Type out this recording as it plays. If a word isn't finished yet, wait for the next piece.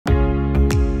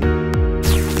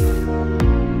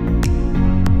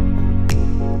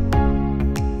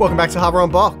Welcome back to Hardware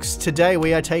Unboxed. Today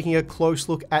we are taking a close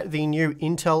look at the new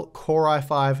Intel Core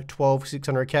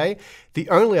i5-12600K, the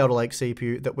only Alder Lake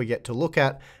CPU that we get to look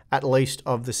at least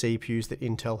of the CPUs that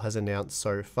Intel has announced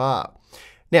so far.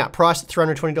 Now, priced at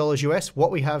 $320 US,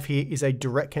 what we have here is a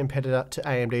direct competitor to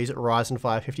AMD's Ryzen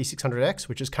 5 5600X,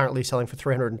 which is currently selling for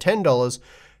 $310,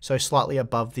 so slightly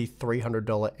above the $300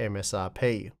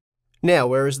 MSRP. Now,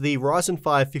 whereas the Ryzen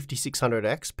 5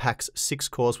 5600X packs 6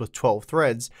 cores with 12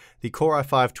 threads, the Core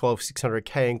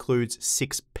i5-12600K includes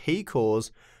 6 P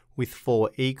cores with 4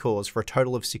 E cores for a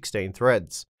total of 16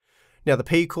 threads. Now, the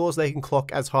P cores, they can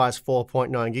clock as high as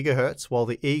 4.9 GHz, while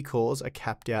the E cores are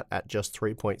capped out at just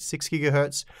 3.6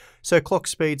 GHz, so clock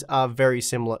speeds are very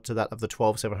similar to that of the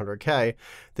 12700K.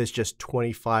 There's just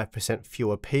 25%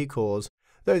 fewer P cores,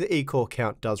 though the E core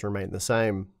count does remain the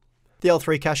same. The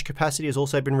L3 cache capacity has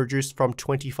also been reduced from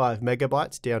 25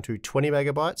 megabytes down to 20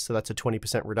 megabytes, so that's a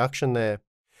 20% reduction there.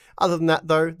 Other than that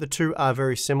though, the two are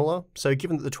very similar, so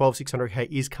given that the 12600K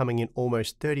is coming in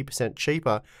almost 30%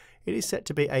 cheaper, it is set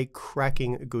to be a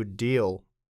cracking good deal.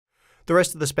 The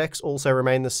rest of the specs also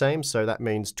remain the same, so that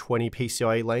means 20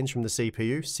 PCIe lanes from the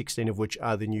CPU, 16 of which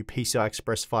are the new PCI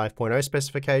Express 5.0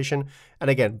 specification,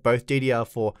 and again, both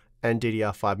DDR4 and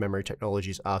DDR5 memory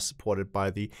technologies are supported by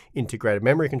the integrated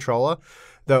memory controller,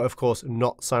 though of course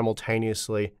not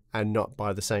simultaneously and not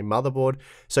by the same motherboard,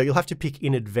 so you'll have to pick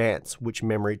in advance which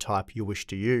memory type you wish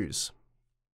to use.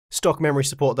 Stock memory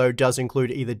support though does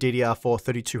include either DDR4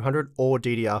 3200 or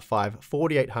DDR5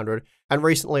 4800, and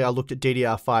recently I looked at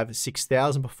DDR5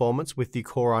 6000 performance with the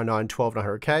Core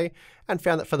i9-12900K and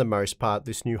found that for the most part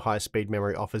this new high-speed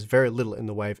memory offers very little in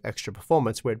the way of extra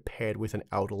performance when paired with an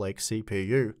Alder Lake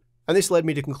CPU. And this led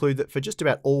me to conclude that for just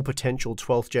about all potential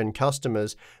 12th gen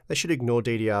customers, they should ignore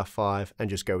DDR5 and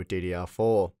just go with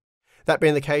DDR4. That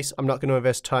being the case, I'm not going to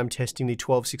invest time testing the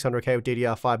 12600K with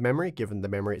DDR5 memory, given the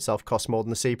memory itself costs more than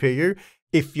the CPU.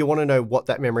 If you want to know what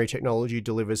that memory technology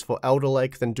delivers for Alder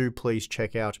Lake, then do please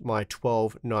check out my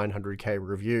 12900K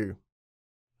review.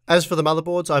 As for the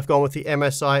motherboards, I've gone with the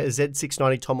MSI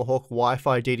Z690 Tomahawk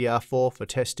Wi-Fi DDR4 for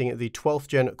testing the 12th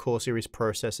gen Core series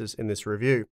processors in this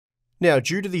review. Now,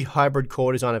 due to the hybrid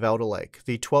core design of Alder Lake,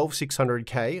 the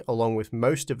 12600K, along with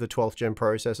most of the 12th gen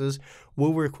processors,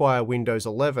 will require Windows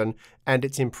 11 and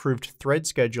its improved thread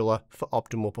scheduler for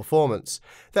optimal performance.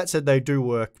 That said, they do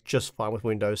work just fine with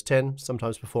Windows 10.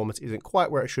 Sometimes performance isn't quite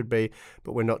where it should be,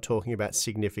 but we're not talking about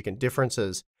significant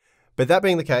differences. But that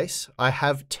being the case, I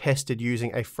have tested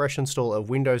using a fresh install of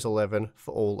Windows 11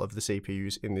 for all of the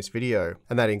CPUs in this video,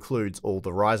 and that includes all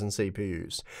the Ryzen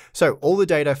CPUs. So all the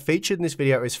data featured in this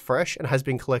video is fresh and has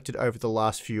been collected over the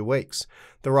last few weeks.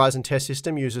 The Ryzen test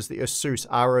system uses the ASUS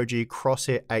ROG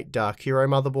Crosshair 8 Dark Hero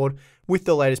motherboard with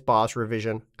the latest BIOS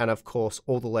revision, and of course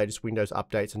all the latest Windows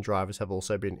updates and drivers have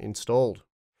also been installed.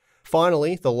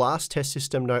 Finally, the last test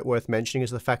system note worth mentioning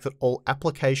is the fact that all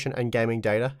application and gaming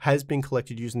data has been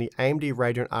collected using the AMD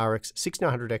Radeon RX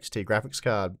 6900 XT graphics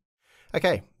card.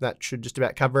 Okay, that should just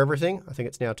about cover everything. I think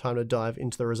it's now time to dive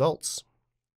into the results.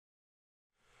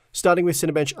 Starting with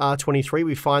Cinebench R23,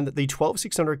 we find that the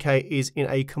 12600K is in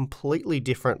a completely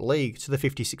different league to the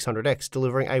 5600X,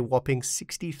 delivering a whopping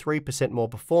 63% more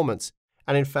performance,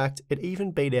 and in fact, it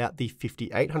even beat out the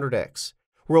 5800X.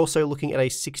 We're also looking at a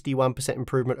 61%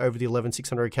 improvement over the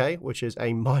 11600K, which is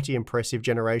a mighty impressive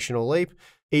generational leap,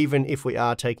 even if we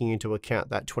are taking into account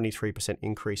that 23%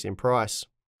 increase in price.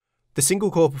 The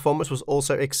single core performance was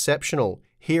also exceptional.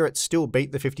 Here it still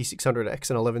beat the 5600X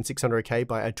and 11600K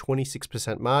by a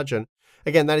 26% margin.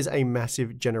 Again, that is a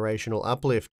massive generational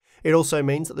uplift. It also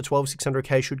means that the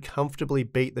 12600K should comfortably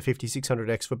beat the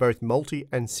 5600X for both multi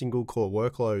and single core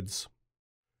workloads.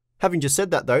 Having just said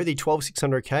that though, the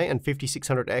 12600K and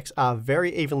 5600X are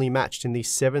very evenly matched in the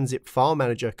 7-zip file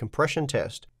manager compression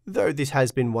test, though this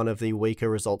has been one of the weaker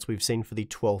results we've seen for the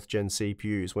 12th gen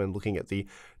CPUs when looking at the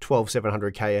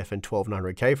 12700KF and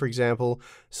 12900K for example,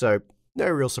 so no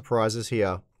real surprises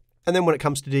here. And then when it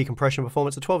comes to decompression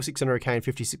performance, the 12600K and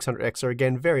 5600X are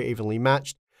again very evenly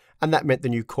matched, and that meant the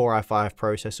new Core i5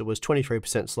 processor was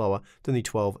 23% slower than the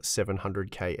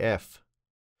 12700KF.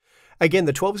 Again,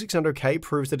 the 12600K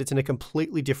proves that it's in a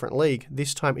completely different league,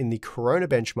 this time in the Corona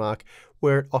benchmark,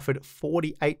 where it offered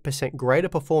 48% greater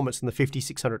performance than the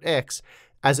 5600X,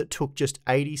 as it took just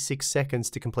 86 seconds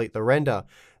to complete the render,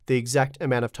 the exact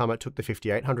amount of time it took the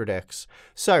 5800X.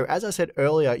 So, as I said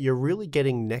earlier, you're really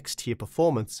getting next tier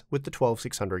performance with the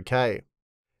 12600K.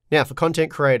 Now, for content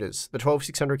creators, the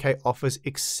 12600K offers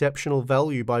exceptional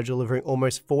value by delivering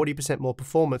almost 40% more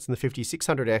performance than the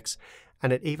 5600X,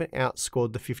 and it even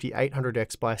outscored the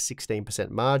 5800X by a 16%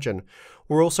 margin.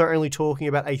 We're also only talking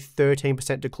about a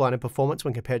 13% decline in performance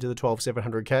when compared to the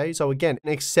 12700K, so again,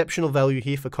 an exceptional value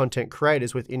here for content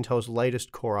creators with Intel's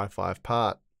latest Core i5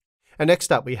 part. And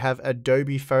next up, we have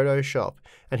Adobe Photoshop,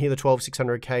 and here the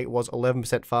 12600K was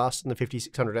 11% faster than the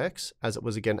 5600X, as it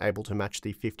was again able to match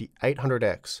the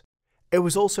 5800X. It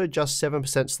was also just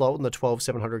 7% slower than the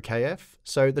 12700KF,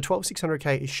 so the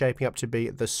 12600K is shaping up to be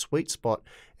the sweet spot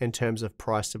in terms of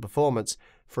price to performance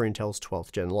for Intel's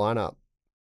 12th gen lineup.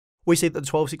 We see that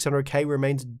the 12600K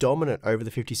remains dominant over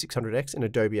the 5600X in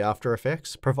Adobe After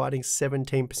Effects, providing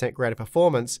 17% greater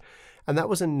performance, and that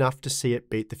was enough to see it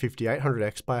beat the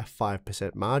 5800X by a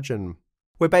 5% margin.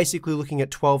 We're basically looking at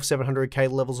 12700K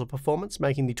levels of performance,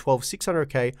 making the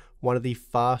 12600K one of the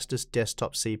fastest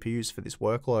desktop CPUs for this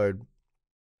workload.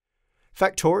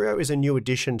 Factorio is a new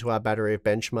addition to our battery of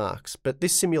benchmarks, but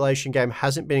this simulation game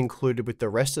hasn't been included with the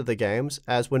rest of the games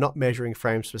as we're not measuring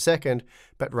frames per second,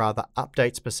 but rather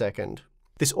updates per second.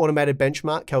 This automated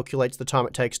benchmark calculates the time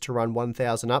it takes to run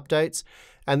 1000 updates,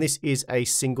 and this is a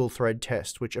single thread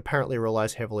test, which apparently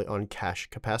relies heavily on cache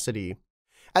capacity.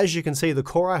 As you can see, the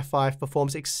Core i5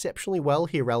 performs exceptionally well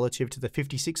here relative to the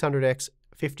 5600X,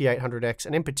 5800X,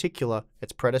 and in particular,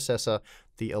 its predecessor,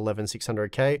 the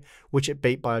 11600K, which it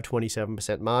beat by a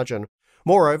 27% margin.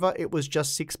 Moreover, it was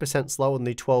just 6% slower than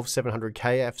the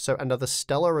 12700KF, so another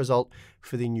stellar result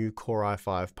for the new Core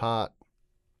i5 part.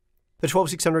 The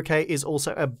 12600K is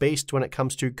also a beast when it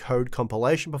comes to code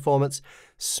compilation performance,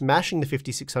 smashing the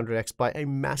 5600X by a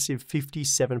massive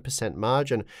 57%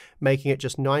 margin, making it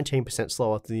just 19%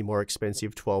 slower than the more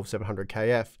expensive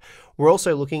 12700KF. We're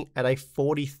also looking at a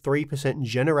 43%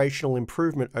 generational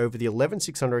improvement over the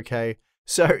 11600K,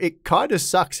 so it kind of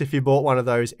sucks if you bought one of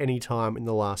those anytime in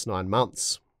the last 9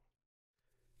 months.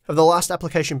 The last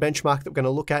application benchmark that we're going to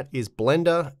look at is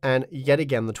Blender, and yet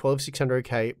again the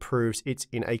 12600K proves it's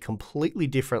in a completely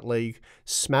different league,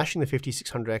 smashing the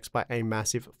 5600X by a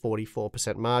massive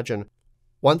 44% margin.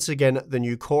 Once again, the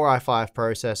new Core i5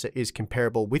 processor is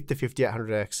comparable with the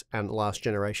 5800X and last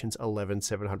generation's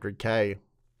 11700K.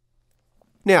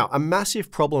 Now, a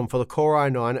massive problem for the Core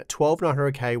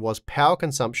i9-12900K was power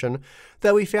consumption,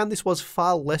 though we found this was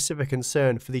far less of a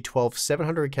concern for the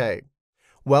 12700K.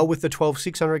 Well, with the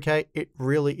 12600K, it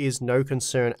really is no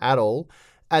concern at all,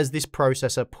 as this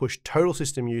processor pushed total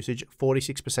system usage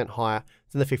 46% higher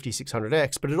than the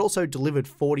 5600X, but it also delivered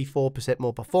 44%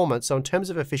 more performance, so in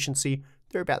terms of efficiency,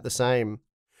 they're about the same.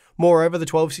 Moreover, the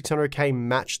 12600K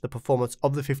matched the performance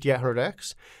of the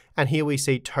 5800X, and here we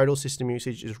see total system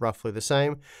usage is roughly the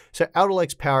same, so Alder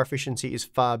Lake's power efficiency is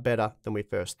far better than we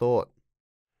first thought.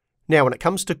 Now, when it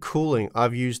comes to cooling,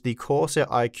 I've used the Corsair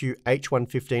iQOO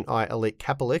H115i Elite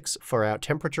Capellix for our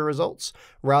temperature results,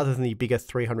 rather than the bigger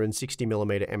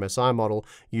 360mm MSI model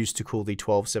used to cool the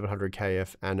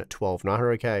 12700KF and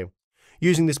 12900K.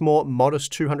 Using this more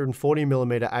modest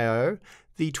 240mm AIO,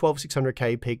 the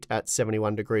 12600K peaked at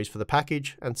 71 degrees for the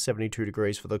package and 72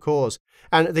 degrees for the cores,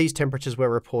 and these temperatures were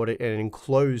reported in an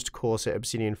enclosed Corsair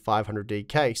Obsidian 500D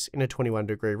case in a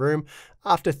 21-degree room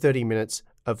after 30 minutes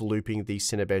of looping the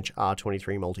Cinebench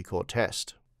R23 multi-core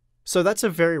test. So that's a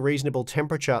very reasonable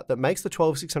temperature that makes the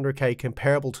 12600K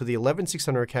comparable to the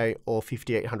 11600K or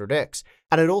 5800X,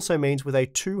 and it also means with a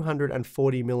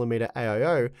 240mm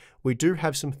AIO, we do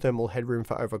have some thermal headroom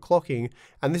for overclocking,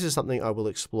 and this is something I will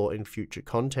explore in future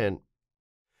content.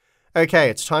 Okay,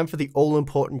 it's time for the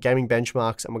all-important gaming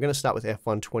benchmarks, and we're going to start with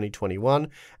F1 2021.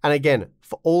 And again,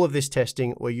 for all of this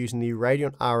testing, we're using the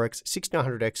Radeon RX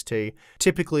 6900 XT,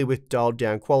 typically with dialed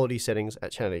down quality settings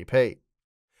at 1080p.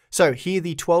 So here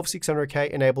the 12600K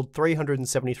enabled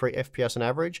 373 FPS on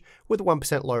average, with a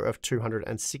 1% low of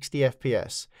 260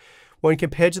 FPS. When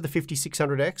compared to the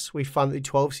 5600X, we find that the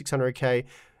 12600K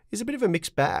is a bit of a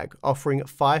mixed bag, offering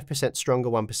 5% stronger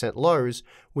 1% lows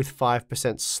with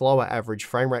 5% slower average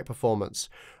frame rate performance.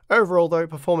 Overall though,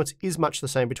 performance is much the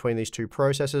same between these two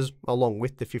processors, along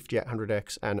with the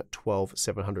 5800X and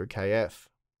 12700KF.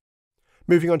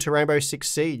 Moving on to Rainbow Six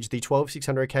Siege, the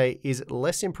 12600K is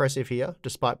less impressive here,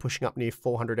 despite pushing up near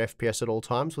 400 FPS at all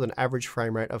times with an average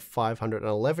frame rate of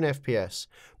 511 FPS.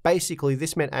 Basically,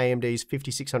 this meant AMD's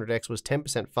 5600X was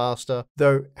 10% faster,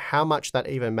 though how much that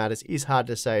even matters is hard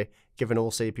to say, given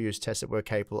all CPUs tested were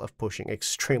capable of pushing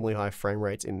extremely high frame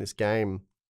rates in this game.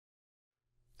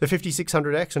 The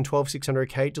 5600X and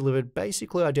 12600K delivered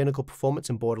basically identical performance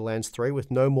in Borderlands 3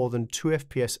 with no more than 2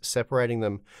 FPS separating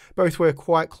them. Both were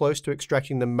quite close to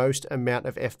extracting the most amount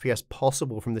of FPS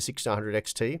possible from the 6900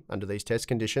 XT under these test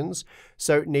conditions,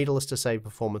 so needless to say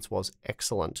performance was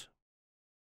excellent.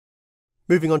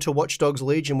 Moving on to Watch Dogs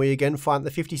Legion, we again find the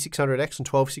 5600X and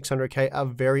 12600K are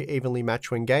very evenly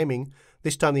matched when gaming.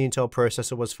 This time the Intel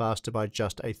processor was faster by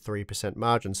just a 3%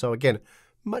 margin, so again,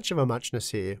 much of a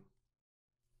muchness here.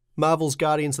 Marvel's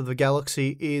Guardians of the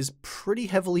Galaxy is pretty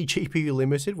heavily GPU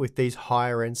limited with these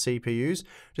higher end CPUs,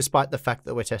 despite the fact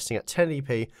that we're testing at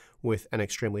 1080p with an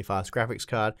extremely fast graphics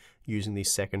card using the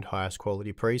second highest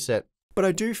quality preset. But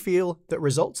I do feel that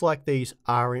results like these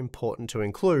are important to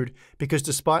include because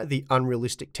despite the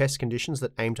unrealistic test conditions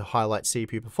that aim to highlight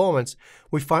CPU performance,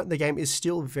 we find the game is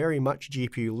still very much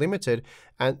GPU limited,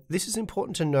 and this is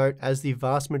important to note as the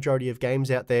vast majority of games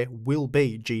out there will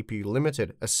be GPU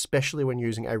limited, especially when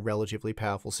using a relatively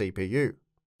powerful CPU.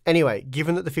 Anyway,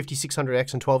 given that the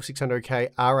 5600X and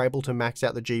 12600K are able to max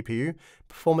out the GPU,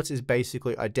 performance is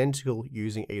basically identical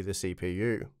using either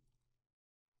CPU.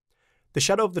 The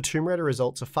Shadow of the Tomb Raider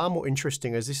results are far more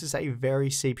interesting as this is a very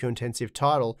CPU intensive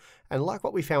title, and like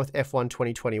what we found with F1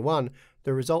 2021,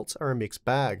 the results are a mixed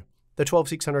bag. The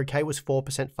 12600K was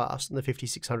 4% faster than the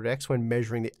 5600X when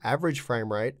measuring the average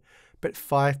frame rate, but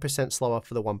 5% slower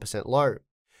for the 1% low.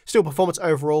 Still, performance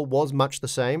overall was much the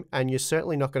same, and you're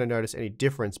certainly not going to notice any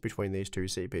difference between these two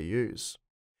CPUs.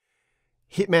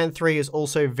 Hitman 3 is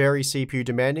also very CPU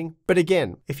demanding, but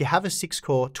again, if you have a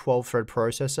 6-core 12-thread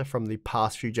processor from the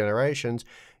past few generations,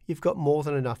 you've got more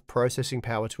than enough processing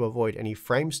power to avoid any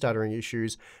frame stuttering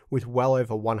issues with well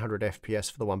over 100 FPS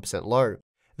for the 1% low.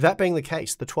 That being the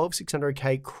case, the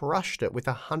 12600K crushed it with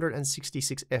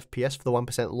 166 FPS for the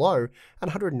 1% low and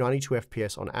 192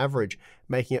 FPS on average,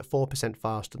 making it 4%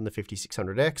 faster than the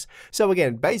 5600X. So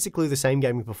again, basically the same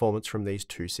gaming performance from these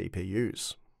two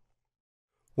CPUs.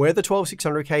 Where the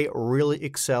 12600K really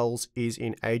excels is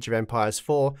in Age of Empires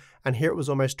 4, and here it was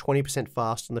almost 20%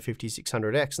 faster than the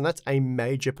 5600X, and that's a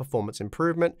major performance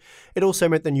improvement. It also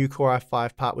meant the new Core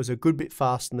i5 part was a good bit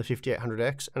faster than the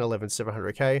 5800X and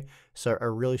 11700K, so a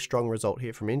really strong result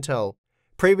here from Intel.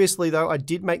 Previously though, I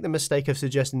did make the mistake of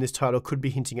suggesting this title could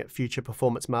be hinting at future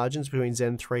performance margins between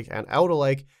Zen 3 and Alder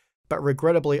Lake, but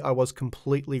regrettably I was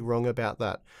completely wrong about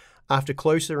that. After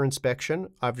closer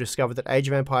inspection, I've discovered that Age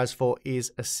of Empires 4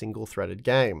 is a single-threaded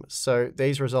game, so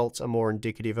these results are more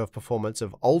indicative of performance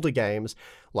of older games,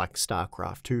 like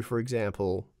StarCraft 2 for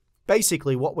example.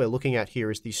 Basically, what we're looking at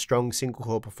here is the strong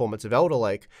single-core performance of Alder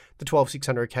Lake. The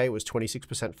 12600K was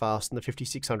 26% faster than the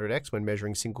 5600X when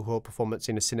measuring single-core performance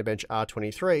in a Cinebench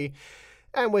R23,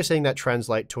 and we're seeing that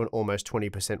translate to an almost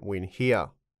 20% win here.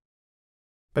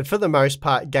 But for the most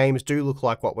part, games do look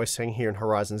like what we're seeing here in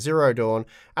Horizon Zero Dawn,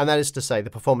 and that is to say the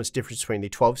performance difference between the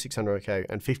 12600K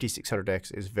and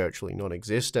 5600X is virtually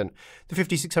non-existent. The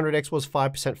 5600X was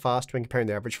 5% faster when comparing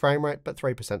the average frame rate, but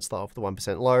 3% slower for the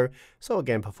 1% low, so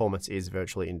again performance is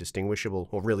virtually indistinguishable,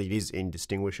 or really it is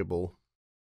indistinguishable.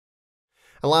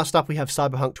 And last up we have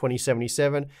Cyberpunk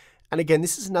 2077, and again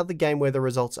this is another game where the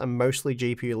results are mostly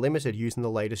GPU limited using the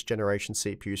latest generation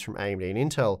CPUs from AMD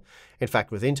and Intel. In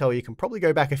fact, with Intel you can probably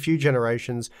go back a few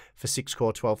generations for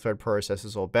 6-core 12-thread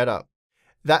processors or better.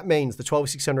 That means the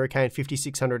 12600K and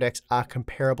 5600X are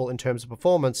comparable in terms of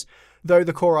performance, though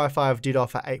the Core i5 did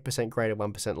offer 8% greater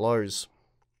 1% lows.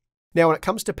 Now when it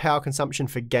comes to power consumption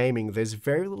for gaming, there's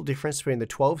very little difference between the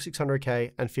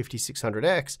 12600K and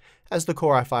 5600X, as the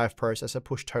Core i5 processor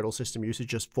pushed total system usage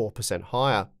just 4%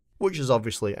 higher, which is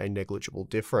obviously a negligible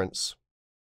difference.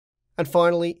 And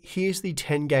finally, here's the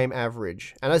 10-game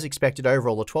average, and as expected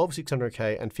overall the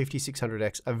 12600K and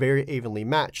 5600X are very evenly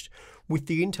matched, with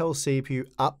the Intel CPU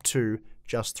up to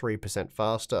just 3%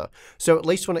 faster. So at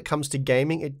least when it comes to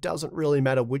gaming, it doesn't really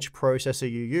matter which processor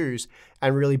you use,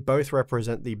 and really both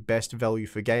represent the best value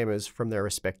for gamers from their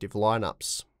respective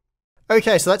lineups.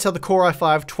 Okay, so that's how the Core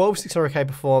i5 12600K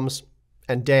performs.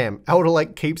 And damn, Alder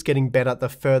Lake keeps getting better the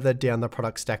further down the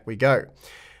product stack we go.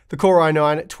 The Core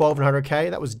i9 12100K,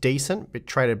 that was decent. It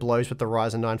traded blows with the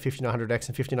Ryzen 9 5900X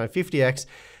and 5950X,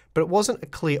 but it wasn't a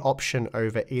clear option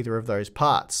over either of those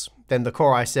parts. Then the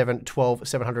Core i7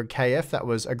 12700KF, that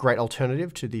was a great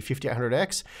alternative to the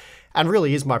 5800X, and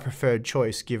really is my preferred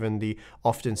choice given the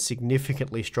often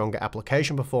significantly stronger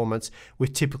application performance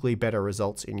with typically better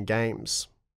results in games.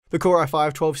 The Core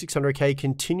i5 12600K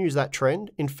continues that trend.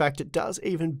 In fact, it does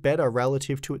even better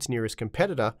relative to its nearest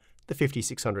competitor, the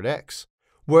 5600X.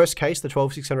 Worst case, the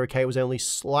 12600K was only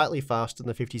slightly faster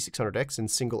than the 5600X in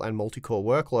single and multi-core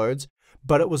workloads,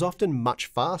 but it was often much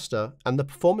faster, and the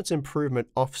performance improvement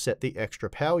offset the extra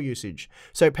power usage.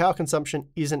 So power consumption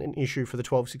isn't an issue for the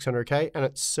 12600K, and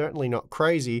it's certainly not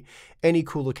crazy. Any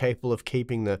cooler capable of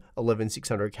keeping the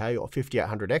 11600K or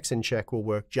 5800X in check will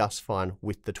work just fine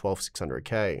with the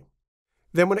 12600K.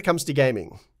 Then when it comes to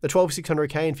gaming, the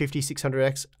 12600K and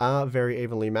 5600X are very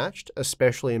evenly matched,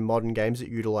 especially in modern games that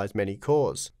utilize many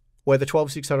cores. Where the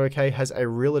 12600K has a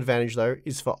real advantage though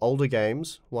is for older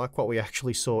games, like what we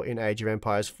actually saw in Age of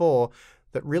Empires 4,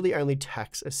 that really only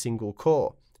tax a single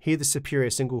core. Here the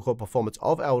superior single core performance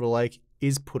of Alder Lake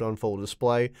is put on full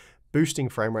display, boosting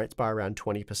frame rates by around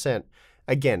 20%,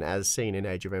 again as seen in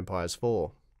Age of Empires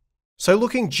 4. So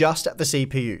looking just at the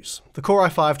CPUs, the Core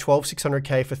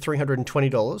i5-12600K for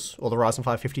 $320, or the Ryzen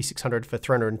 5 5600 for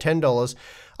 $310,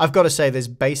 I've got to say there's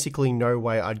basically no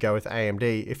way I'd go with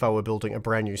AMD if I were building a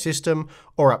brand new system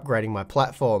or upgrading my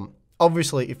platform.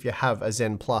 Obviously, if you have a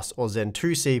Zen Plus or Zen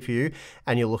 2 CPU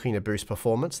and you're looking to boost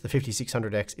performance, the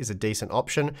 5600X is a decent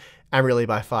option and really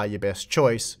by far your best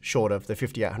choice, short of the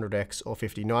 5800X or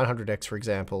 5900X, for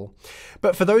example.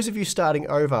 But for those of you starting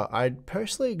over, I'd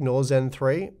personally ignore Zen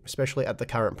 3, especially at the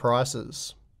current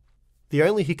prices. The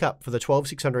only hiccup for the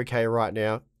 12600K right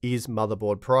now is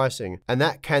motherboard pricing, and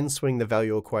that can swing the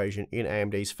value equation in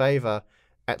AMD's favor,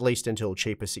 at least until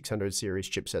cheaper 600 series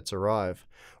chipsets arrive.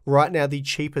 Right now, the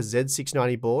cheaper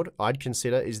Z690 board I'd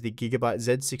consider is the Gigabyte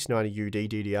Z690UD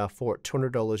DDR4 at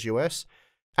 $200 US,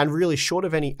 and really short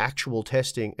of any actual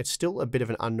testing, it's still a bit of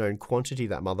an unknown quantity,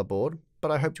 that motherboard, but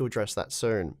I hope to address that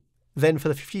soon. Then for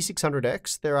the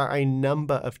 5600X, there are a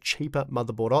number of cheaper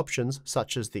motherboard options,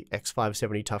 such as the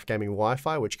X570 Tough Gaming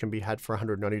Wi-Fi, which can be had for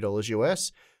 $190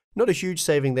 US. Not a huge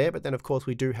saving there, but then of course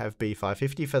we do have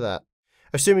B550 for that.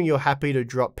 Assuming you're happy to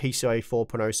drop PCIe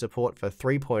 4.0 support for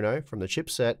 3.0 from the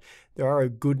chipset, there are a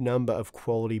good number of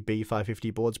quality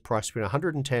B550 boards priced between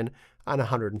 $110 and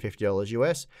 $150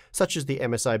 US, such as the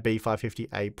MSI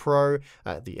B550A Pro,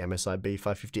 the MSI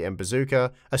B550M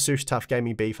Bazooka, Asus Tough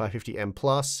Gaming B550M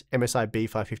Plus, MSI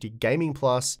B550 Gaming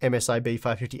Plus, MSI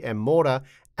B550M Mortar,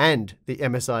 and the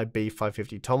MSI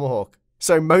B550 Tomahawk.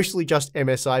 So mostly just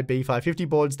MSI B550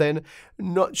 boards then.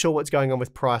 Not sure what's going on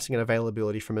with pricing and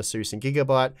availability from Asus and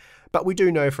Gigabyte, but we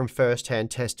do know from first-hand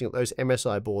testing that those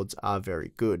MSI boards are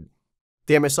very good.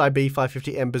 The MSI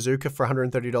B550M Bazooka for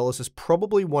 $130 is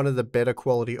probably one of the better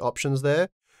quality options there,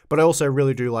 but I also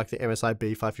really do like the MSI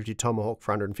B550 Tomahawk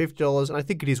for $150, and I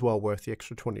think it is well worth the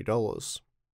extra $20.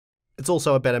 It's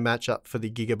also a better matchup for the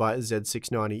Gigabyte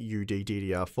Z690UD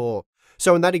DDR4.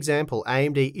 So in that example,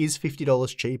 AMD is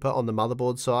 $50 cheaper on the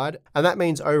motherboard side, and that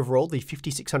means overall the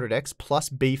 5600X plus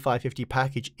B550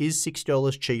 package is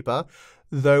 $60 cheaper,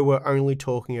 though we're only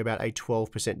talking about a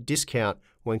 12% discount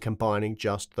when combining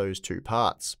just those two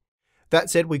parts.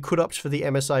 That said, we could opt for the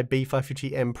MSI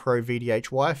B550M Pro VDH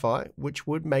Wi-Fi, which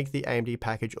would make the AMD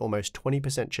package almost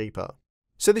 20% cheaper.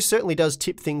 So this certainly does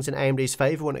tip things in AMD's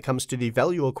favor when it comes to the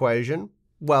value equation.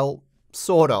 Well,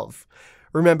 sort of.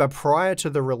 Remember, prior to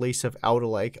the release of Alder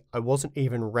Lake, I wasn't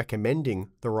even recommending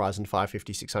the Ryzen 5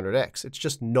 5600X. It's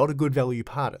just not a good value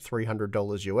part at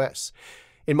 $300 US.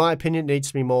 In my opinion, it needs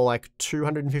to be more like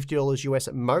 $250 US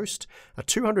at most,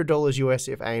 $200 US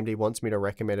if AMD wants me to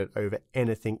recommend it over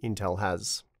anything Intel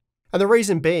has. And the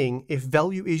reason being, if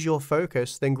value is your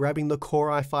focus, then grabbing the Core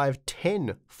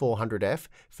i5-10400F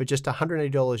for just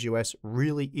 $180 US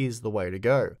really is the way to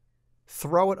go.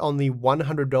 Throw it on the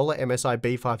 $100 MSI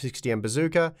B560M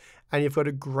Bazooka, and you've got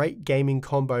a great gaming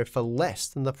combo for less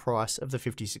than the price of the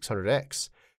 5600X.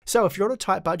 So if you're on a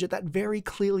tight budget, that very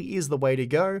clearly is the way to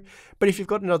go, but if you've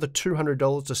got another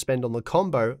 $200 to spend on the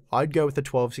combo, I'd go with the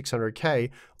 12600K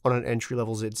on an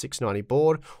entry-level Z690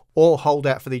 board, or hold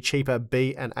out for the cheaper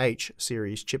B and H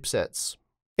series chipsets.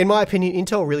 In my opinion,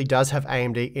 Intel really does have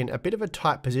AMD in a bit of a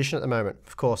tight position at the moment.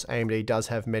 Of course, AMD does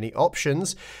have many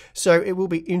options, so it will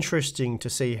be interesting to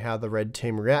see how the red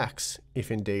team reacts, if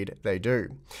indeed they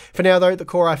do. For now though, the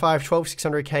Core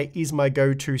i5-12600K is my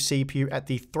go-to CPU at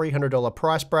the $300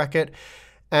 price bracket,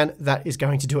 and that is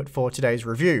going to do it for today's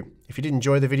review. If you did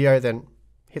enjoy the video, then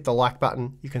hit the like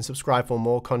button. You can subscribe for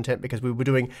more content because we'll be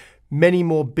doing many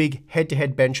more big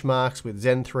head-to-head benchmarks with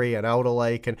Zen 3 and Alder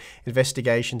Lake, and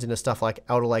investigations into stuff like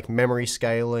Alder Lake memory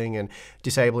scaling and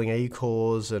disabling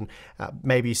E-cores, and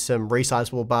maybe some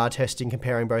resizable bar testing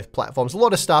comparing both platforms. A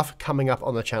lot of stuff coming up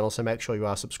on the channel, so make sure you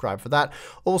are subscribed for that.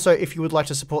 Also, if you would like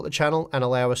to support the channel and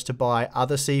allow us to buy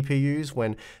other CPUs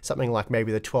when something like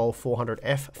maybe the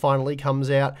 12400F finally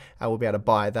comes out, we'll be able to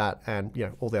buy that and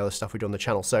all the other stuff we do on the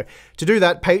channel. So to do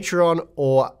that, Patreon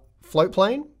or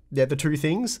Floatplane, Yeah, the two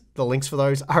things, the links for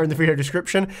those are in the video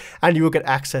description, and you will get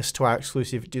access to our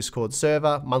exclusive Discord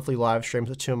server, monthly live streams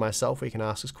with Tim and myself, where you can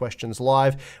ask us questions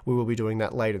live. We will be doing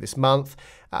that later this month.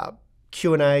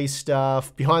 Q&A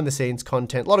stuff, behind the scenes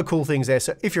content, a lot of cool things there.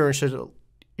 So if you're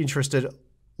interested,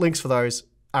 links for those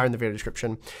are in the video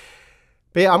description.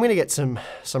 But yeah, I'm going to get some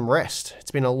rest.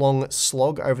 It's been a long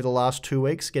slog over the last 2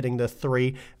 weeks getting the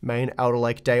 3 main Alder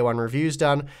Lake Day 1 reviews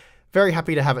done. Very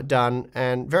happy to have it done,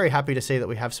 and very happy to see that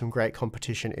we have some great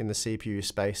competition in the CPU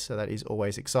space, so that is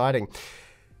always exciting.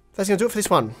 That's going to do it for this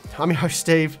one. I'm your host,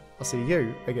 Steve. I'll see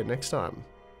you again next time.